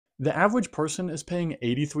The average person is paying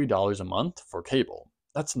 $83 a month for cable.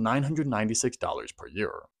 That's $996 per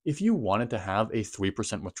year. If you wanted to have a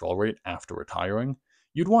 3% withdrawal rate after retiring,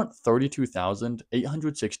 you'd want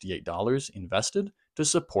 $32,868 invested to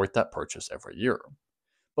support that purchase every year.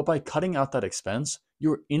 But by cutting out that expense,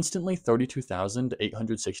 you're instantly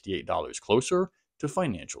 $32,868 closer to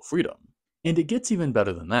financial freedom. And it gets even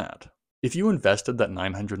better than that. If you invested that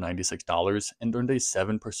 $996 and earned a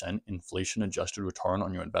 7% inflation adjusted return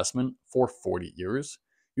on your investment for 40 years,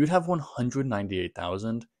 you'd have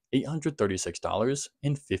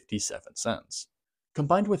 $198,836.57.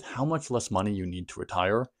 Combined with how much less money you need to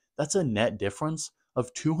retire, that's a net difference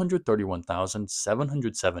of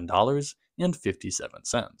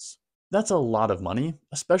 $231,707.57. That's a lot of money,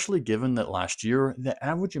 especially given that last year, the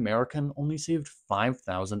average American only saved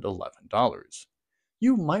 $5,011.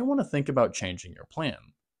 You might want to think about changing your plan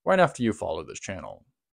right after you follow this channel.